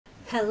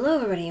Hello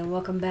everybody and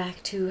welcome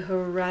back to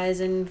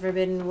Horizon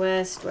Forbidden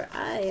West, where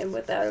I am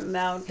without a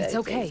mount. It's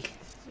okay.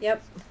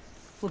 Yep.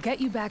 We'll get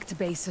you back to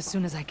base as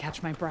soon as I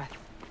catch my breath.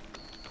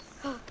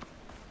 I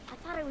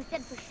thought I was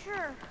dead for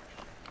sure.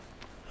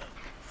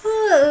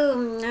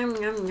 Oh, nom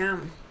nom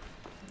nom.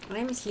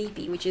 I'm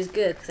sleepy, which is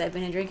good because I've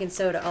been drinking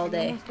soda all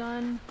day. Almost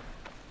done.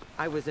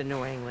 I was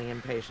annoyingly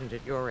impatient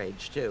at your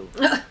age, too.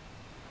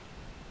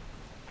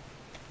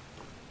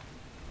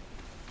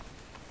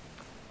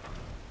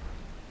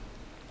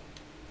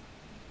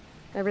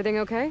 Everything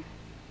okay?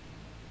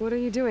 What are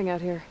you doing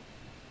out here?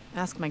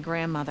 Ask my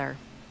grandmother.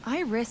 I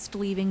risked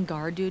leaving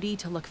guard duty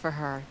to look for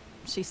her.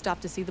 She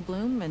stopped to see the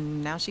bloom,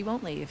 and now she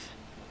won't leave.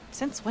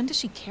 Since when does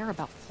she care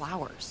about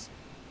flowers?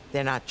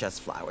 They're not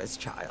just flowers,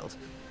 child.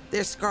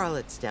 They're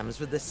scarlet stems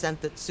with a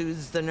scent that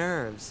soothes the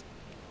nerves.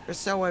 Or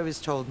so I was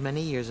told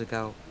many years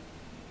ago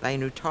by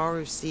an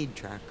Utaru seed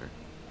tracker.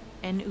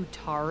 An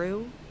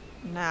Utaru?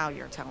 Now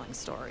you're telling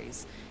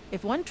stories.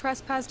 If one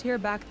trespassed here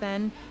back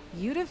then,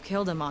 you'd have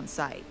killed him on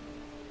sight.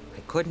 I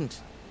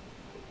couldn't.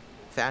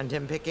 Found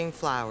him picking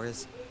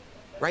flowers,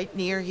 right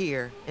near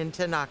here, in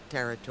Tanakh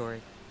territory.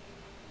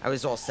 I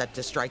was all set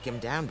to strike him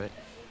down, but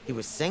he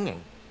was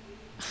singing.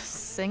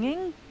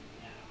 Singing?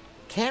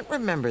 Can't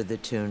remember the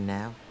tune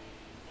now.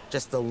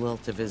 Just the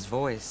lilt of his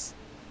voice.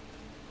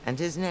 And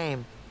his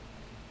name.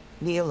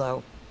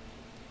 Nilo.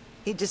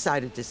 He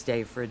decided to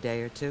stay for a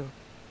day or two.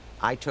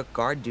 I took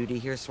guard duty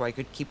here so I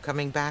could keep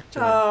coming back to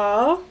him.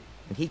 Oh.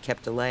 And he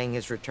kept delaying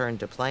his return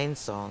to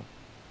Plainsong.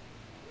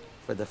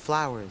 For the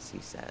flowers, he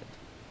said.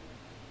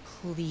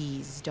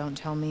 Please don't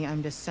tell me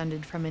I'm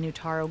descended from an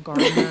Utaru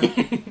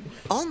gardener.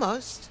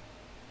 Almost.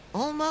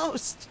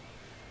 Almost.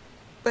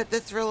 But the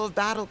thrill of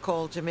battle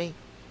called to me,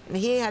 and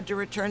he had to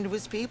return to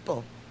his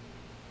people.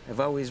 I've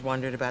always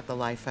wondered about the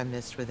life I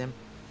missed with him.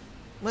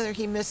 Whether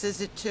he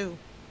misses it too.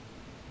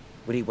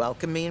 Would he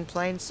welcome me in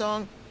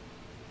Plainsong?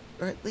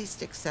 Or at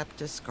least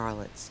accept a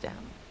scarlet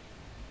stem?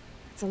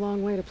 It's a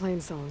long way to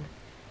Plainsong,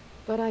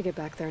 but I get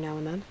back there now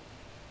and then.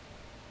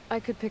 I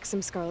could pick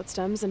some scarlet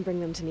stems and bring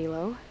them to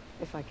Nilo,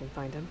 if I can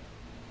find him.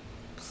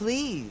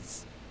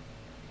 Please.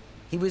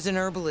 He was an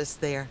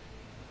herbalist there.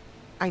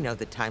 I know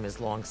the time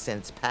has long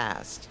since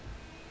passed,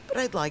 but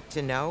I'd like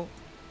to know.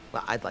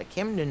 Well, I'd like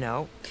him to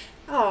know.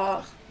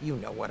 Oh. You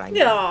know what I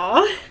mean.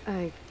 Aw.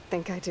 I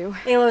think I do.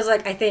 Ayla's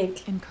like, I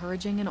think.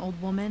 Encouraging an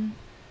old woman?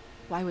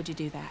 Why would you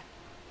do that?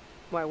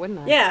 Why wouldn't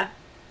I? Yeah.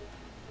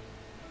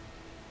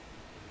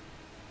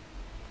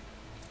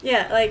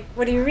 Yeah, like,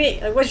 what do you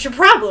mean? Like, what's your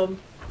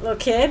problem, little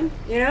kid?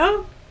 You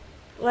know?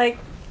 Like,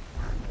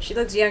 she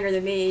looks younger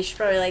than me. She's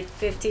probably like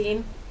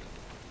 15.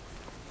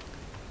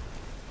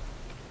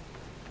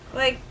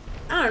 Like,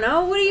 I don't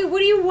know. What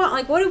do you want?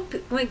 Like,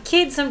 when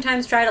kids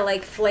sometimes try to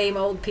like flame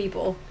old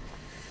people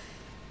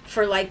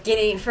for like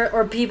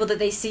or people that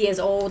they see as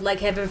old, like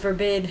heaven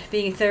forbid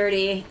being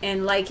 30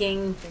 and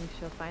liking. Think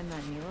she'll find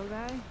that Nilo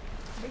guy?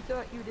 I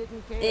thought you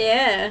didn't care.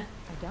 Yeah.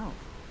 I don't.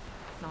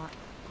 Not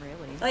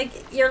really.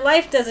 Like, your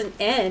life doesn't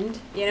end,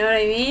 you know what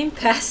I mean?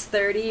 Past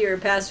 30 or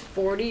past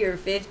 40 or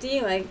 50,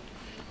 like,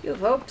 you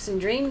have hopes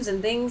and dreams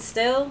and things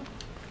still.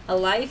 A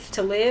life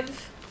to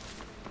live.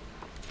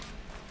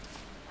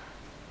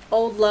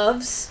 Old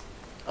loves.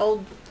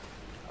 Old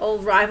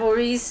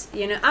rivalries,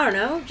 you know? I don't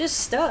know, just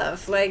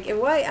stuff. Like,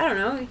 why, I don't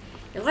know.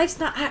 Your life's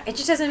not, it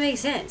just doesn't make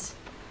sense.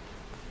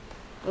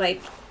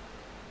 Like,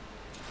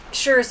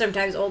 sure,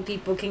 sometimes old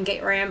people can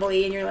get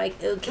rambly and you're like,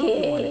 Don't you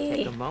want to okay.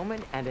 take a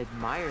moment and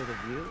admire the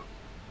view?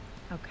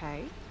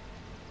 Okay.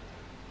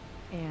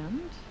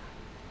 And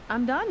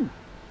I'm done.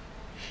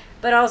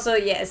 But also,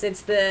 yes,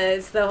 it's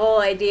the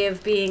whole idea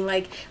of being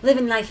like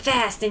living life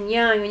fast and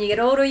young. When you get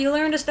older, you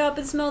learn to stop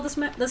and smell the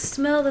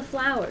smell of the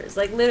flowers.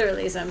 Like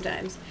literally,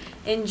 sometimes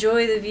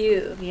enjoy the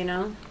view. You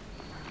know,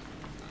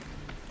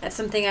 that's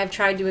something I've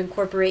tried to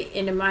incorporate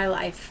into my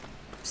life,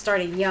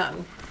 starting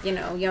young. You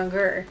know,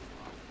 younger.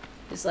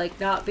 Just like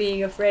not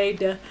being afraid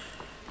to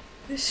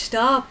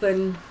stop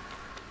and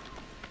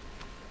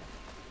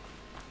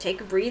take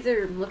a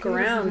breather and look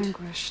around.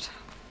 Vanquished.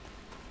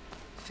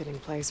 Fitting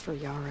place for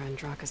Yarra and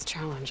Draka's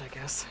challenge, I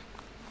guess.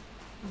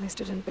 At least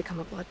it didn't become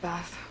a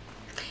bloodbath.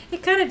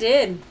 It kind of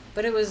did,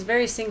 but it was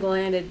very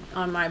single-handed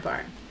on my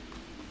part.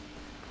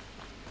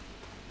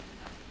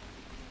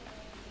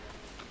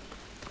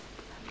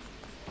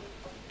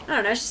 I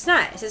don't know, it's just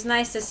nice. It's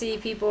nice to see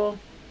people,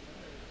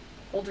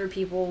 older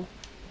people,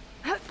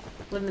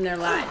 living their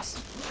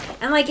lives.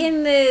 And like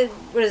in the,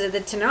 what is it, the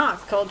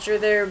Tanakh culture,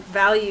 they're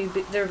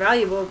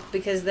valuable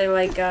because they're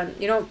like,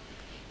 you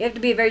have to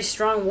be a very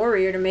strong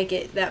warrior to make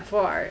it that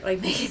far,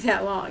 like make it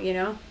that long, you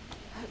know?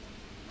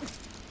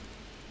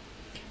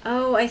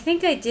 Oh, I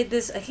think I did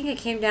this, I think I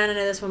came down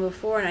into this one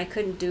before and I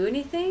couldn't do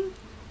anything?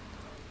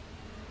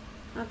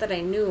 Not that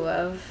I knew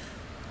of.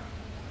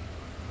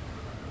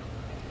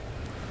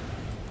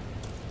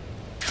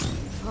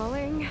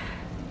 Falling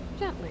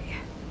gently.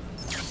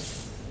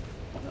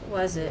 What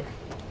was it?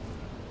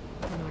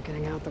 I'm not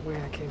getting out the way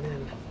I came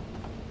in.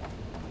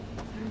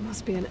 There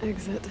must be an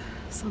exit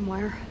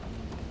somewhere.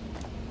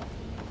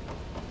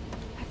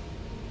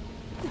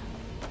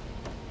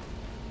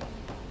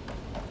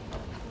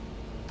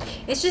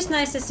 It's just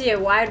nice to see a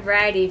wide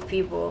variety of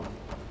people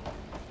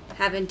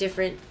having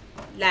different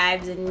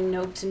lives and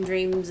hopes and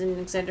dreams and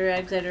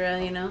etc.,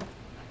 you know?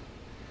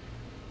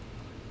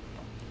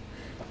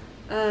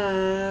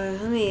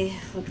 Let me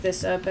look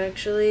this up,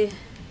 actually.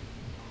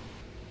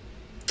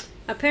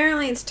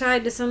 Apparently it's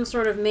tied to some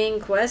sort of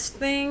main quest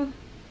thing.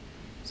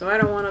 So I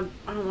don't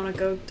want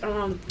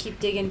to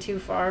keep digging too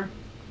far.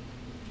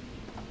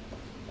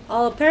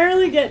 I'll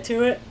apparently get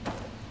to it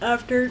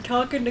after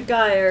talking to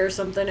Gaia or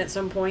something at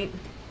some point.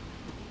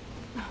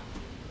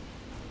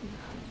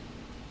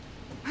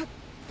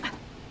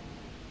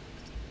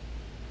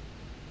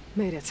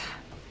 Made it.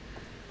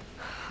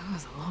 That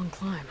was a long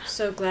climb.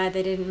 So glad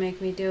they didn't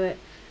make me do it.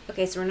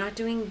 Okay, so we're not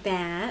doing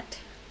that.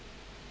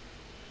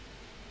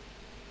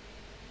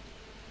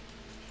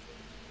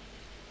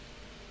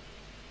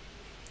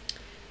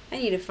 I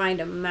need to find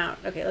a mount.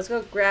 Okay, let's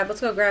go grab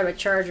a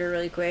charger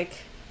really quick.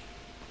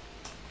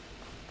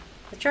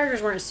 The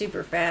chargers weren't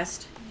super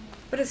fast,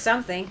 but it's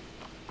something.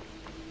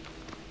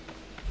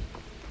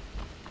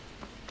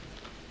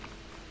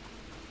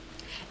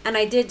 And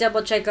I did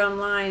double check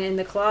online, and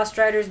the claw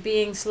striders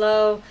being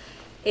slow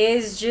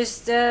is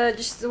just the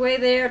way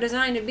they are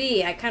designed to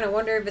be. I kind of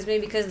wonder if it's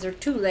maybe because they're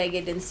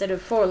two-legged instead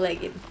of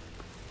four-legged.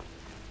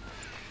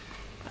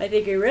 I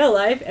think in real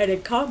life and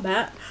in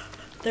combat,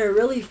 they're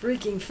really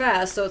freaking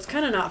fast, so it's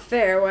kind of not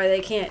fair why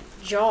they can't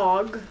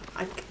jog.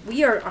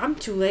 I'm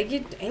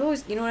two-legged.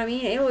 Aloy's, you know what I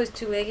mean? Aloy's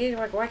two-legged.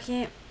 Like, why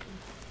can't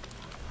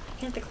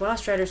the claw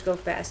striders go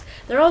fast?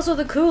 They're also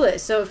the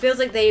coolest, so it feels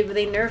like they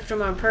nerfed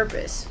them on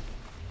purpose.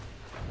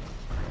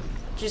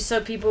 Just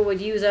so people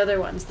would use other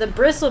ones. The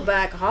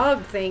bristleback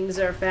hog things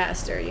are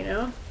faster, you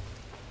know?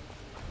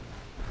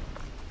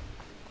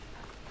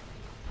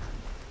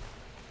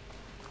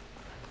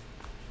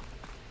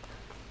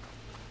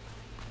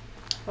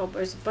 Oh,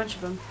 there's a bunch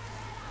of them.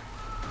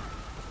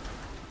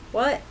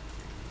 What?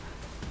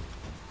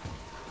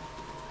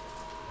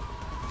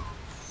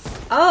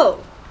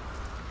 Oh!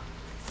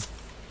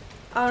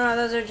 Oh no,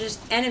 those are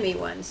just enemy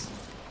ones.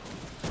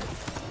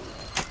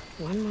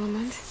 One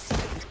moment.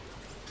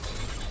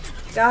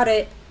 Got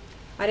it.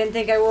 I didn't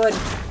think I would.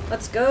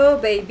 Let's go,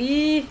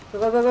 baby. Go,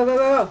 go, go, go, go,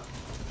 go.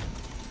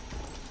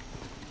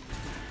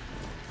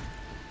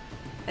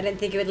 I didn't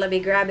think it would let me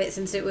grab it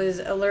since it was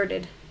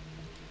alerted.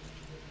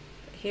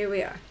 But here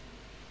we are.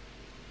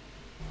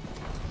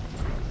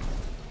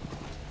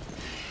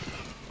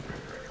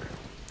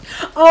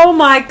 Oh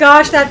my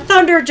gosh, that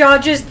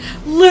Thunderjaw just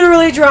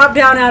literally dropped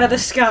down out of the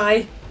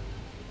sky.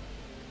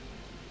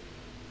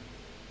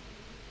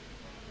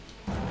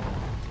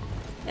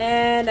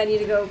 And I need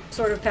to go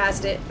sort of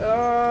past it.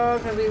 Oh,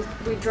 because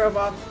we drove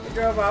off. We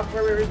drove off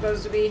where we were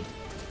supposed to be.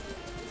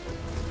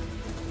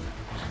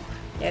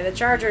 Yeah, the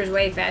charger is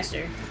way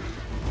faster.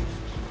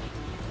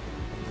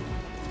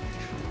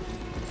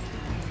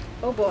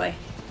 Oh boy.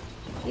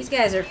 These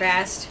guys are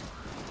fast.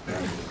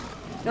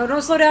 No,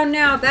 don't slow down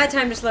now. Bad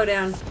time to slow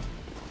down.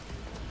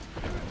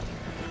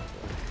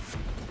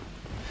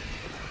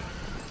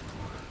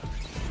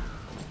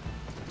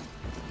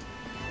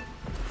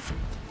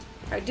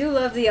 I do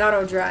love the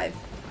auto drive.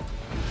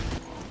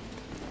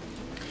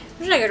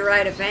 Wish I could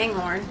ride a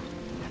Fanghorn.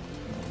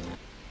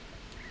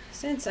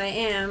 Since I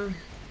am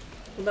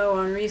low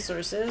on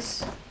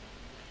resources,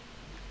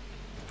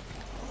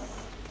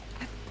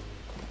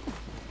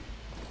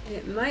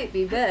 it might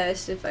be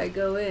best if I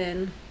go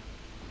in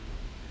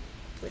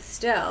with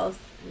stealth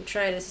and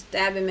try to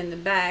stab him in the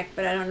back,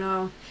 but I don't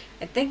know.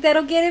 I think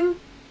that'll get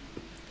him.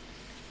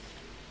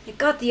 It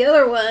got the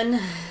other one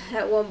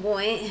at one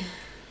point.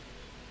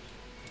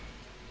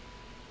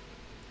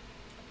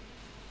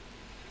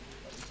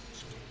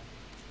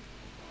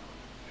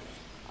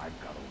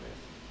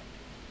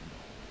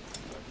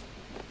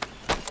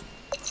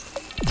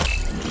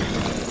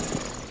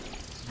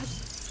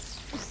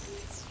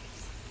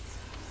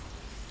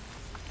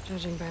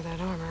 Judging by that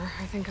armor,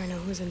 I think I know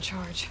who's in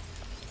charge.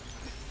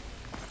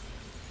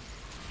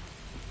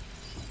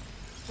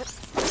 Let's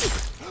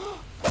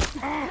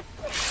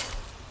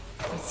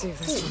see if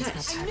this one's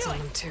got tags on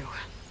them too.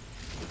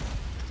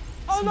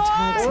 Some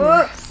tags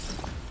here.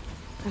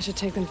 I should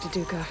take them to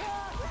Duca.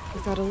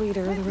 Without a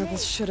leader, the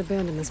rebels should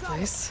abandon this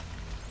place.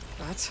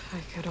 But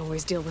I could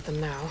always deal with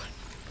them now.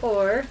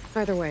 Or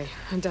Either way,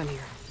 I'm done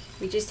here.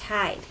 we just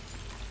hide.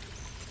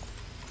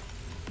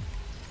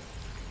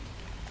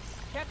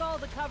 Check all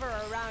the cover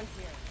around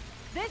here.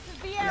 This is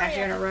the area. I'm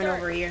actually gonna run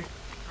over here.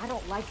 I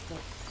don't like this.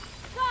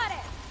 Got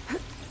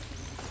it.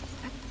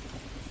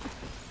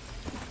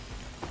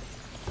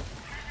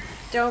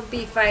 Don't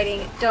be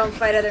fighting. Don't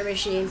fight other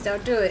machines.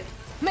 Don't do it.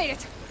 Made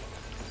it!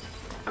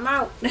 I'm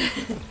out.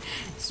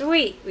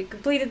 Sweet. We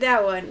completed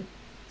that one.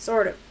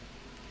 Sort of.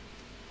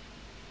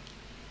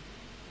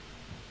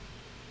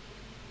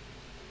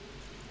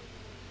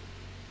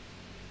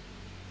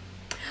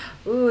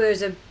 Ooh,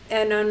 there's an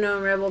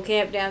unknown rebel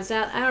camp down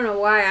south. I don't know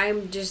why.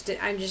 I'm just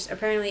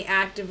apparently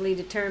actively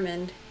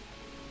determined.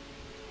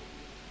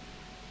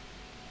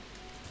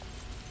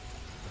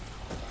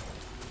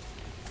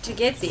 To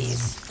get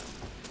these.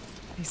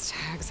 These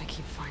tags I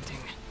keep finding.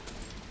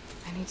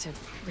 I need to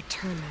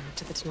return them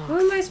to the Who Tanakh.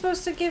 am I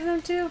supposed to give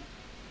them to?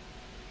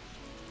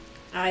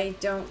 I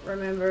don't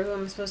remember who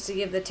I'm supposed to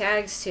give the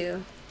tags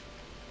to.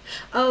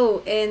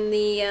 Oh, in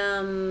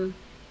the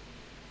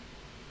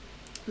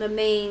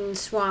main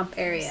swamp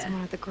area.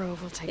 Someone at the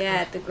Grove will take Yeah,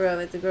 them. at the Grove,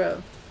 at the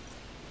Grove.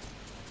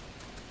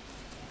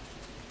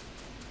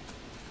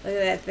 Look at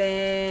that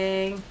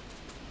thing.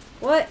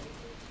 What?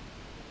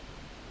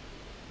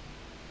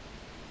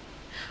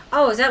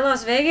 Oh, is that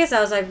Las Vegas?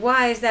 I was like,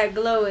 why is that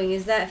glowing?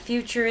 Is that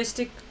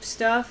futuristic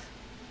stuff?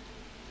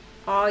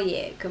 Oh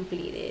yeah,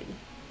 completed.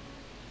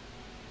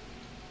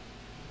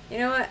 You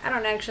know what? I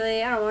don't want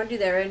to do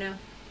that right now.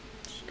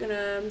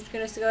 I'm just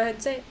gonna go ahead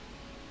and say it.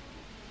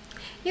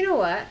 You know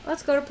what?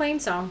 Let's go to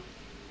Plainsong.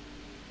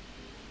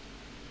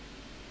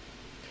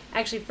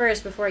 Actually,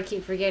 first, before I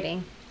keep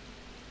forgetting,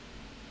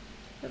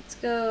 let's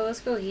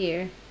go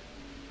here.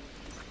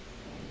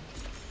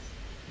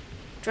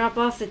 Drop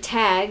off the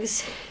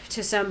tags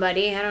to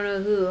somebody, I don't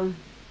know who,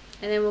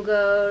 and then we'll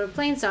go to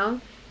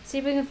Plainsong, see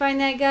if we can find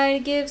that guy to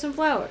give some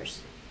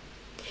flowers.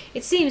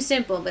 It seems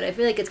simple, but I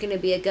feel like it's gonna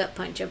be a gut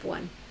punch of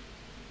one.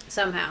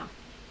 Somehow.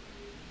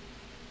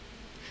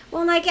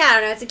 Well, like, I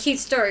don't know, it's a cute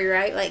story,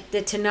 right? Like,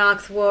 the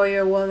Tanakh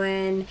warrior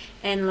woman,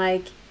 and,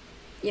 like,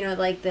 you know,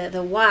 like,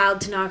 the wild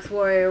Tanakh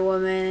warrior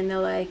woman, and the,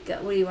 like,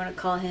 what do you want to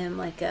call him?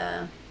 Like,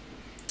 the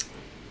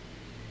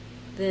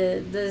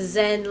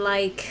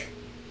Zen-like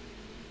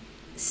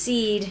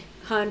seed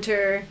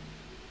hunter,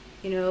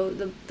 you know,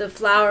 the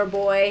flower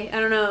boy, I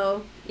don't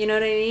know, you know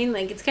what I mean?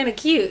 Like, it's kind of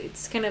cute.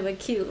 It's kind of a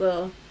cute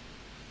little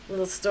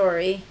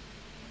story.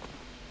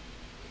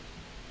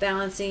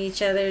 Balancing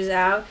each other's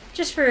out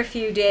just for a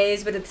few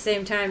days, but at the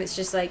same time it's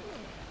just like,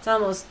 it's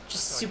almost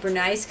just super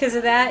nice because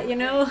of that, you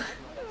know?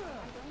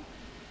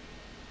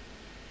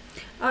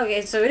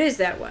 Okay, so it is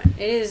that one.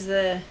 It is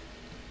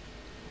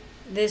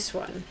this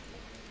one.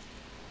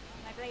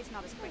 My blade's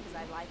not as quick as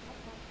I'd like.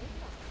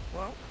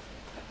 Well,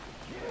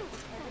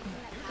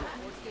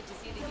 It's good to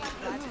see that you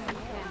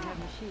can't have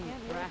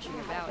machines thrashing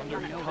about and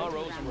Under you know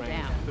Karo's them reign,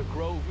 down. the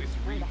Grove is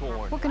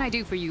reborn. What can I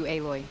do for you,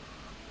 Aloy?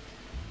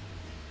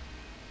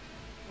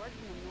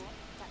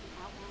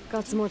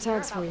 Got some more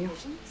tags for you.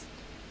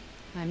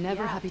 I'm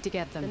never happy to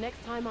get them,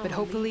 but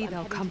hopefully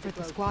they'll comfort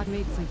the squad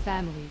mates and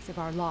families of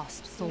our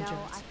lost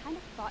soldiers.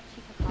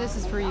 This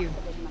is for you.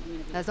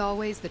 As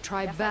always, the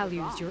tribe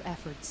values your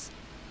efforts.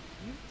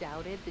 You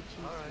doubted the chief's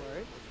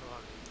word?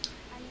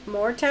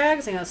 More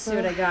tags? Hang on, let's see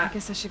what I I got.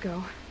 guess I should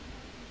go.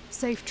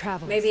 Safe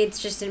travels. Maybe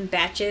it's just in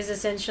batches,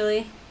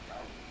 essentially.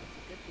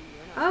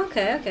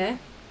 Okay.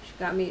 She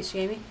gave me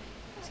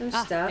some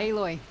stuff.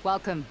 Aloy,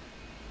 welcome.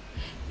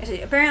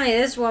 Apparently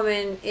this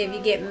woman, if you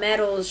get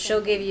medals,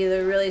 she'll give you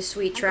the really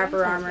sweet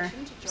trapper armor.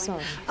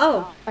 Sorry.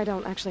 Oh, I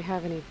don't actually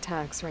have any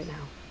tags right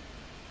now.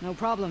 No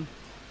problem.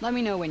 Let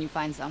me know when you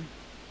find some.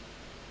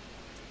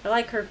 I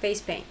like her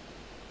face paint.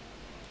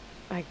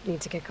 I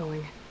need to get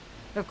going.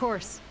 Of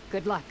course.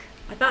 Good luck.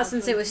 I thought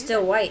since it was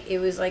still white, it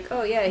was like,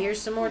 oh yeah,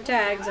 here's some more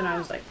tags, and I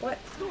was like, what?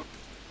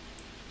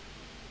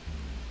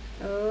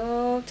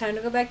 Oh, time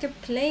to go back to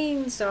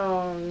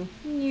Plainsong.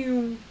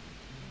 New.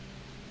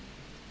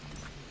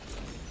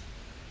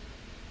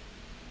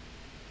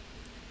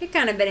 We've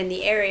kind of been in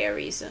the area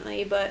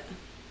recently, but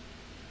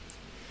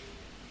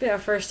been our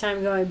first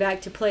time going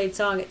back to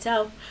Plainsong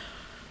itself.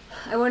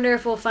 I wonder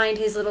if we'll find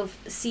his little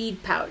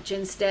seed pouch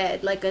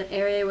instead, like an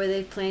area where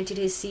they've planted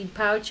his seed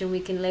pouch and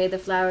we can lay the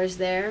flowers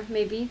there,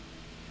 maybe.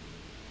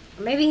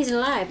 Or maybe he's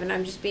alive and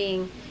I'm just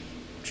being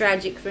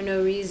tragic for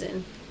no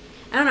reason.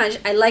 I don't know,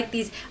 I like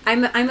these.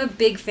 I'm a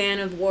big fan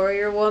of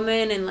warrior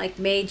woman and like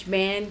mage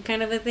man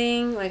kind of a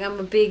thing. Like I'm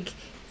a big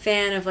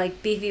fan of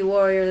like beefy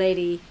warrior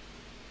lady.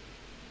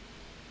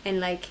 And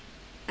like,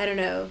 I don't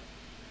know.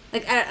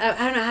 Like I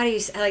don't know how do you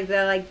say, like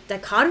the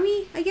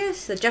dichotomy, I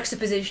guess, the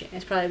juxtaposition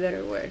is probably a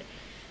better word,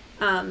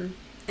 and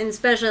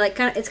especially like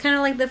it's kind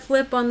of like the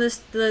flip on the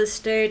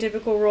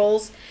stereotypical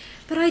roles,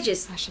 but I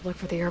should look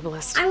for the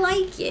herbalist. I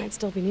like it. Might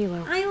still be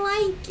Nilo. I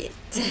like it.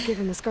 Give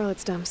him the scarlet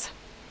stems.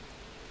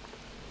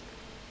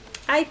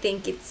 I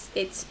think it's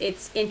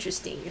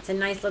interesting. It's a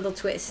nice little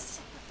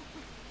twist.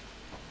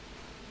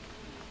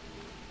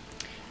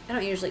 I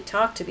don't usually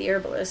talk to the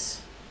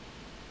herbalist.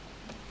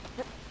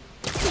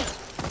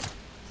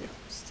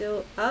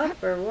 Still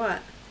up or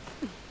what?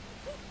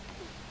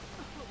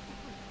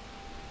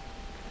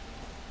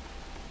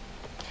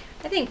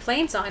 I think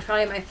Plainsong is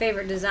probably my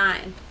favorite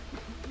design.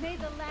 May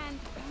the land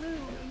bloom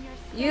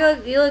in your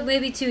You look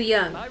maybe too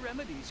young. My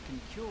remedies can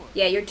cure.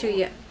 Yeah, you're too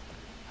young.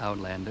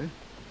 Outlander,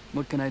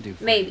 what can I do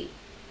for Maybe.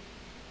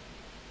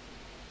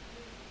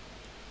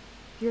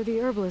 You're the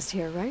herbalist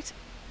here, right?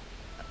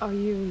 Are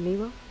you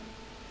Nilo?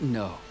 you?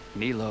 No,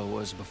 Nilo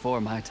was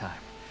before my time.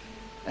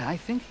 I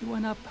think he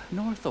went up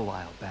north a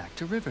while back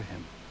to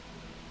Riverham.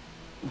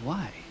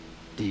 Why?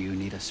 Do you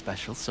need a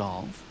special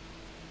solve?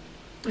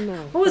 No.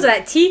 What was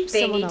that teeth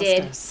thing Someone he else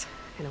did? does,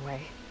 in a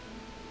way.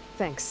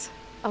 Thanks.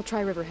 I'll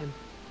try Riverham.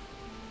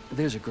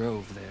 There's a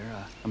grove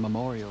there, a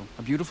memorial,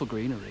 a beautiful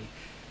greenery.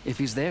 If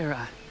he's there,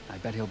 I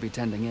bet he'll be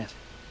tending it.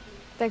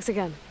 Thanks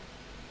again.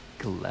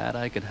 Glad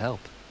I could help.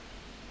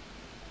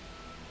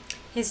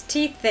 His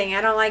teeth thing,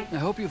 I don't like. I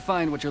hope you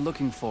find what you're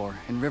looking for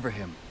in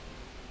Riverhim.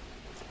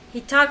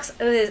 He talks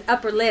with his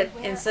upper lip,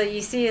 and so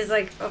you see his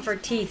like upper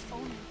teeth,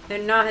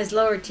 and not his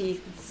lower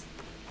teeth.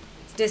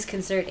 It's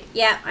disconcerting.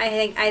 Yeah, I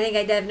think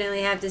I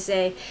definitely have to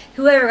say,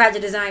 whoever got to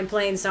design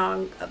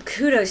Plainsong,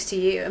 kudos to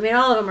you. I mean,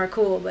 all of them are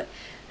cool, but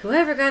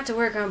whoever got to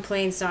work on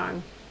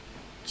Plainsong,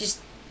 just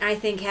I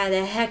think had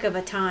a heck of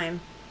a time.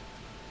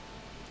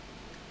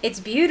 It's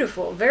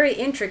beautiful, very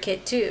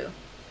intricate too.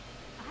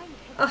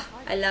 Oh,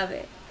 I love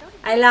it.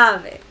 I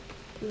love it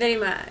very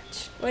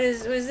much. What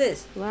is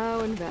this?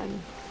 Lau and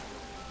Ben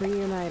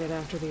reunited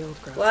after the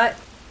old growth. What?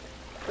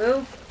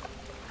 Who?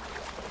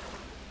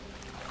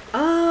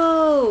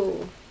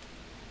 Oh!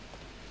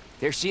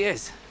 There she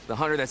is, the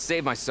hunter that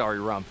saved my sorry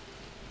rump.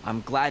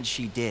 I'm glad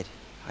she did.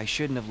 I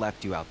shouldn't have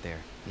left you out there.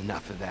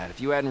 Enough of that. If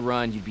you hadn't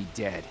run, you'd be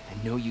dead,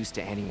 and no use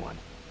to anyone.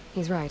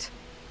 He's right.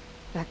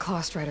 That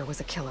Claw Strider was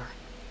a killer.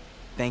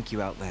 Thank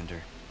you,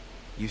 Outlander.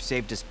 You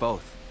saved us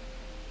both.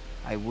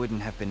 I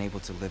wouldn't have been able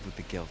to live with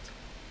the guilt.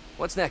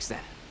 What's next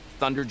then?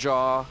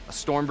 Thunderjaw? A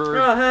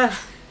Stormbird?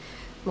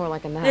 More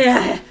like a nap.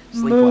 Yeah.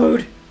 Sleep Mood.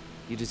 well.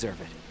 You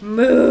deserve it.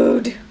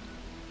 Mood.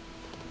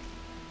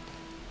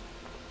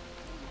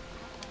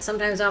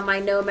 Sometimes on my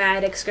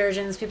nomad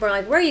excursions, people are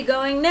like, where are you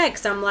going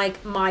next? I'm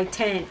like, my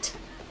tent.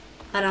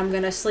 And I'm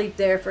gonna sleep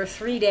there for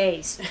 3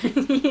 days.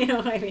 You know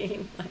what I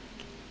mean?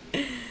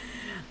 Like,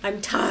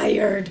 I'm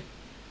tired.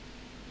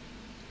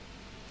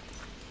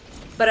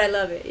 But I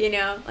love it, you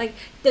know? Like,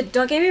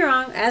 don't get me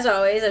wrong, as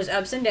always, there's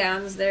ups and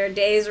downs. There are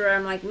days where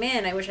I'm like,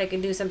 man, I wish I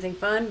could do something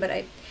fun, but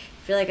I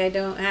feel like I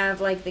don't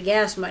have, like, the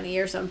gas money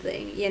or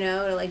something, you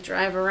know, to, like,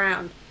 drive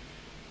around.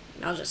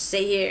 And I'll just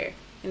sit here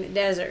in the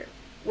desert,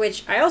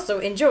 which I also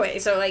enjoy.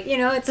 So, like, you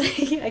know, it's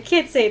like, I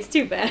can't say it's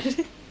too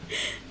bad.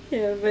 You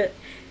know, but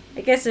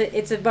I guess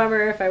it's a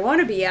bummer if I want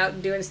to be out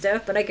and doing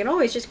stuff, but I can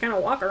always just kind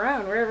of walk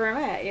around wherever I'm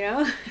at, you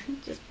know?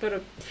 Just put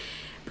a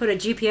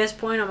GPS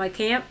point on my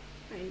camp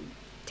and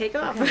take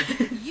off.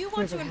 Okay. You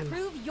want to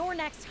improve your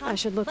next hunt? I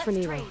should look for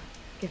Nero. Trade.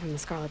 Give him the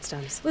Scarlet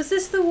Stems. Was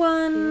this the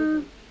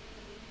one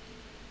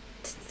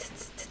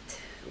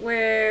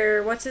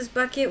where what's his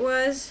bucket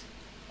was?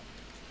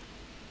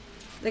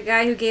 The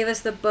guy who gave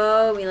us the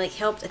bow, we like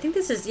helped. I think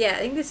this is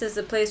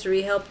the place where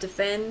we helped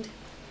defend.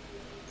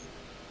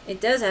 It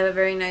does have a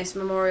very nice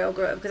memorial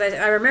grove because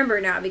I remember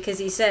now because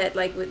he said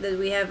like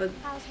we have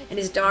and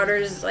his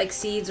daughter's like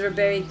seeds were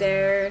buried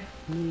there.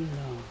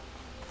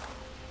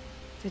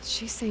 Did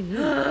she say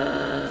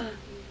no?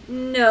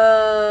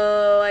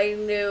 No, I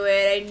knew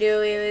it. I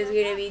knew he was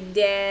gonna be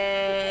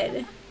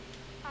dead.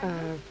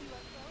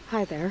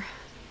 Hi there.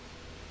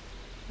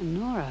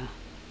 Nora,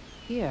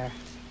 here.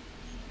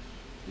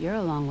 You're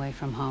a long way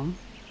from home.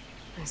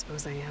 I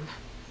suppose I am.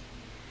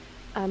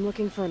 I'm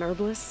looking for an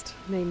herbalist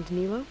named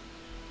Nilo.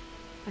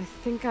 I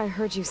think I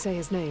heard you say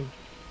his name.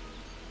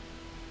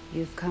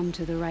 You've come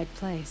to the right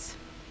place.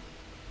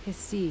 His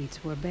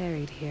seeds were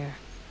buried here,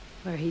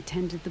 where he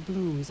tended the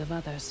blooms of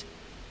others,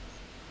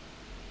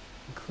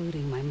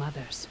 including my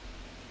mother's.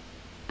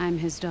 I'm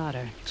his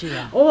daughter,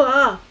 Gia.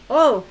 Oh!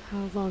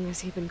 How long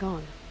has he been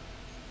gone?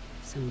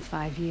 Some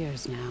 5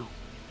 years now.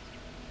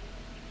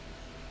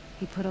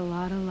 He put a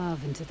lot of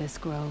love into this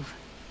grove.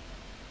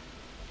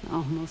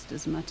 Almost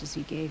as much as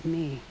he gave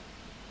me.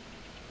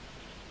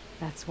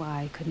 That's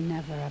why I could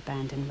never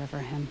abandon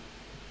Riverhim.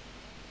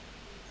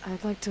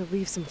 I'd like to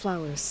leave some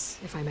flowers,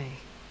 if I may.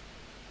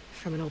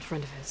 From an old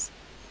friend of his.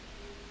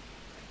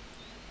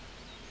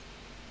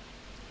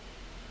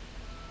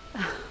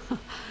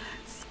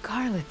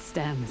 Scarlet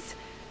stems.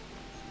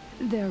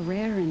 They're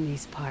rare in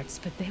these parts,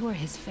 but they were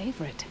his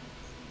favorite.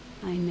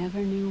 I never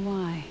knew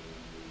why.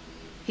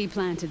 He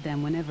planted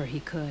them whenever he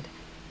could,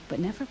 but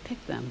never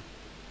picked them.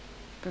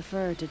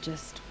 Preferred to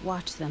just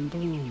watch them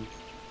bloom.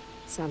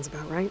 Sounds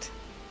about right.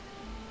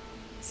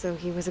 So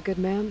he was a good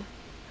man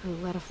who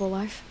led a full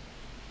life?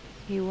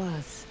 He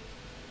was.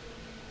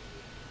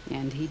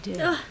 And he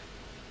did. Ugh.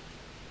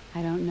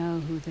 I don't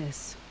know who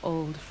this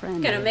old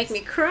friend Gonna is. make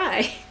me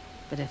cry.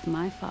 But if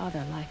my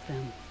father liked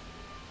them,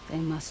 they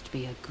must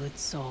be a good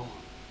soul.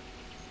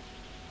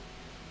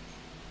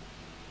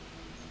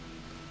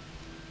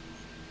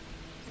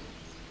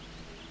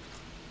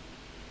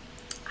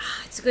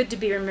 It's good to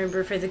be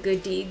remembered for the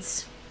good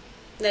deeds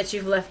that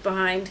you've left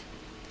behind.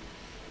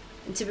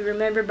 And to be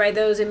remembered by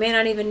those who may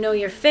not even know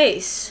your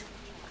face,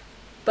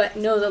 but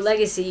know the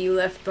legacy you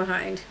left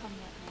behind.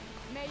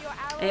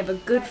 I have a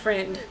good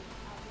friend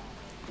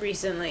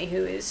recently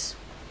who is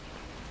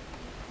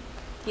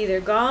either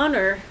gone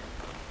or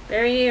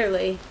very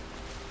nearly.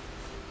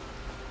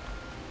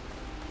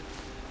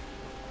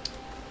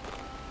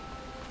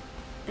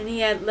 And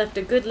he had left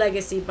a good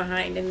legacy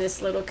behind in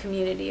this little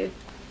community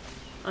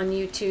on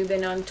YouTube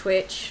and on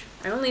Twitch.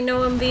 I only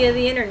know him via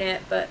the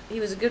internet, but he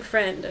was a good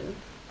friend, and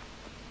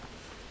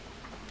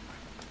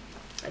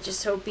I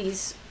just hope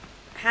he's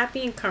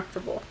happy and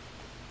comfortable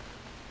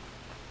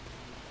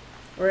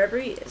wherever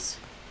he is.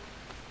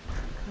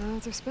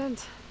 Clouds are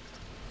spent.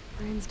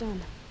 Rain's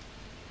done.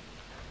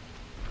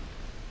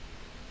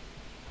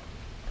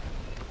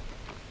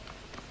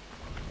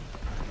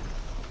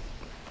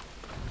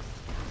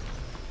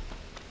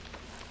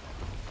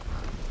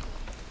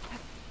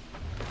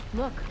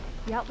 Look,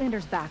 the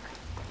Outlander's back.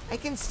 I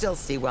can still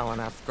see well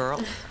enough,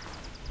 girl.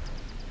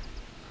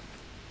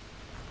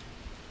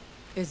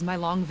 Is my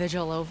long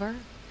vigil over?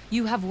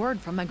 You have word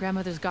from my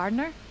grandmother's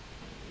gardener?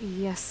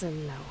 Yes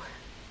and no.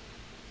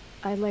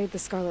 I laid the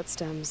scarlet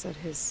stems at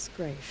his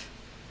grave.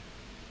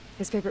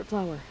 His favorite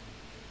flower,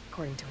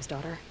 according to his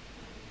daughter.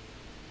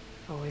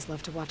 Always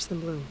loved to watch them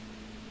bloom.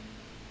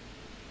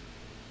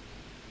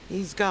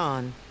 He's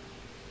gone.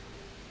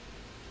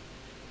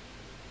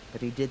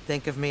 But he did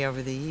think of me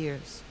over the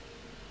years.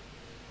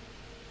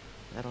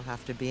 That'll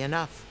have to be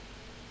enough.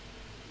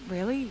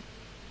 Really?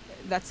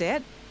 That's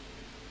it?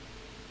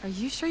 Are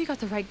you sure you got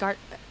the right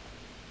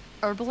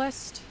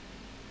herbalist?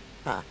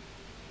 Huh.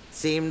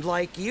 Seemed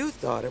like you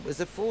thought it was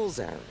a fool's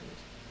errand.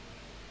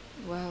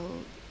 Well,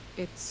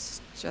 it's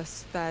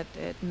just that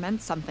it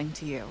meant something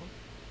to you.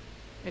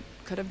 It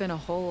could have been a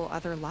whole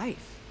other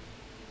life.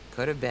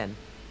 Could have been.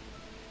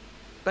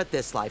 But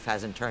this life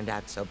hasn't turned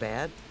out so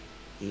bad.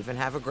 Even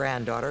have a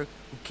granddaughter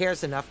who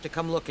cares enough to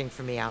come looking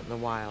for me out in the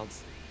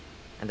wilds.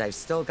 And I've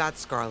still got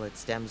scarlet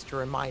stems to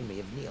remind me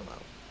of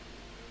Nilo.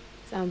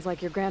 Sounds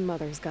like your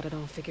grandmother's got it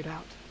all figured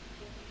out.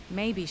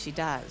 Maybe she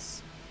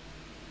does.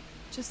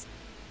 Just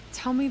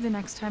tell me the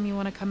next time you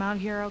want to come out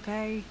here,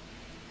 okay?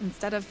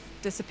 Instead of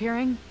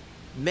disappearing?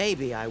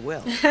 Maybe I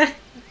will.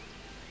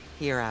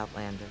 Here,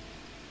 Outlander.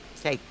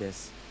 Take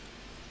this.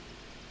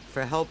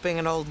 For helping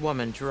an old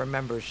woman to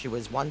remember she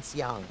was once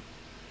young.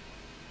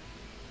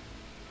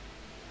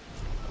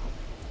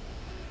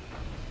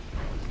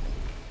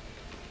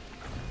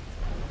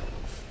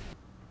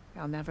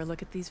 I'll never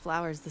look at these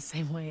flowers the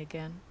same way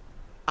again.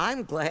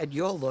 I'm glad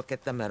you'll look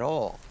at them at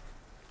all.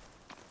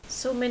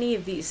 So many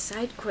of these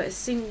side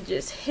quests seem to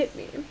just hit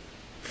me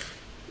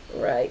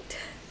right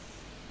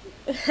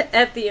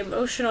at the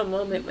emotional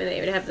moment when they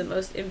would have the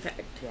most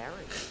impact. Yarra.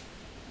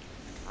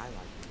 I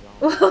like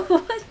the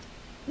What?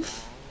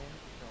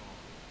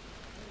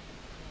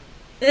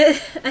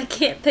 I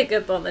can't pick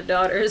up on the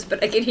daughters,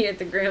 but I can hear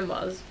the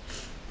grandmas.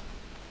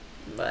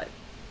 But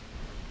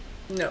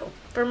no,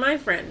 for my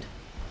friend.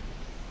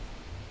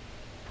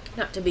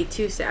 Not to be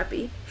too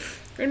sappy.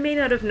 I may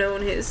not have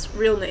known his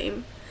real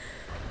name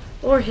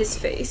or his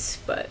face,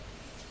 but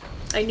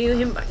I knew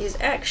him by his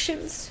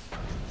actions.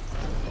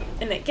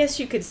 And I guess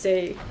you could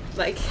say,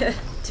 like,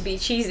 to be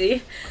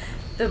cheesy,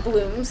 the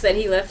blooms that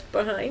he left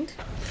behind.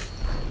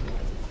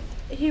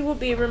 He will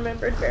be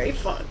remembered very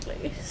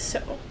fondly,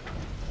 so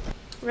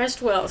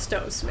rest well,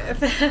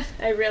 Stonesmith.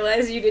 I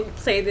realize you didn't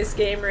play this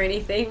game or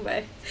anything,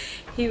 but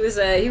he was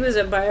a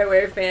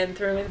BioWare fan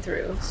through and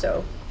through,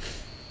 so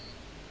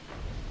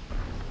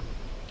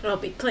I'll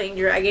be playing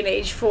Dragon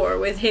Age 4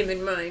 with him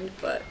in mind,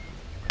 but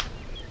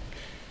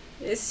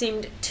this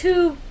seemed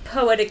too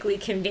poetically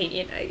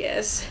convenient, I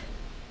guess.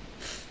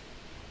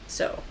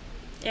 So,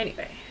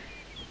 anyway.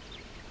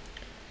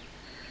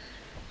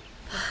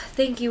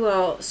 Thank you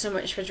all so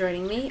much for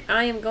joining me.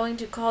 I am going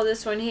to call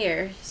this one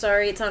here.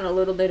 Sorry it's on a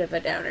little bit of a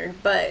downer,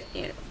 but,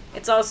 you know,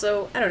 it's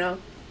also, I don't know,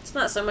 it's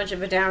not so much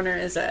of a downer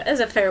as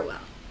a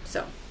farewell.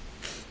 So,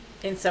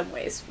 in some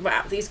ways.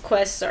 Wow, these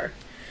quests are...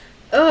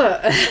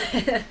 Ugh.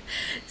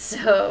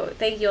 So,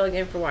 thank you all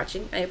again for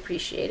watching. I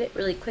appreciate it.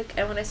 Really quick,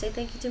 I want to say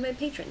thank you to my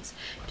patrons.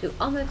 To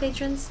all my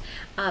patrons,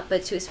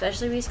 but to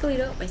especially Reese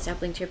Galito, my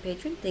sapling tier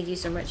patron. Thank you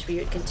so much for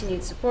your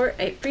continued support.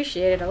 I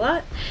appreciate it a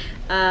lot.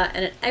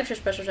 And an extra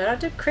special shout out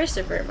to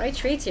Christopher, my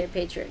trade tier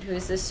patron, who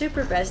is the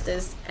super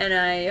bestest. And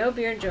I hope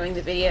you're enjoying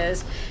the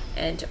videos.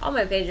 And to all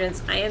my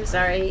patrons, I am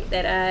sorry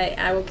that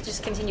I will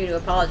just continue to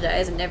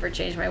apologize and never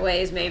change my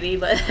ways, maybe,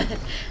 but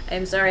I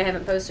am sorry I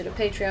haven't posted a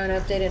Patreon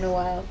update in a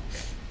while.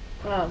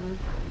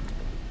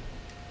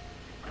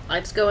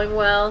 Life's going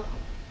well,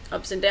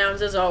 ups and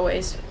downs as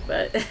always,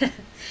 but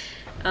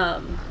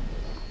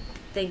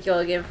thank you all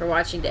again for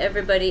watching. To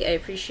everybody, I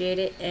appreciate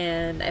it,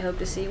 and I hope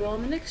to see you all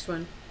in the next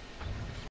one.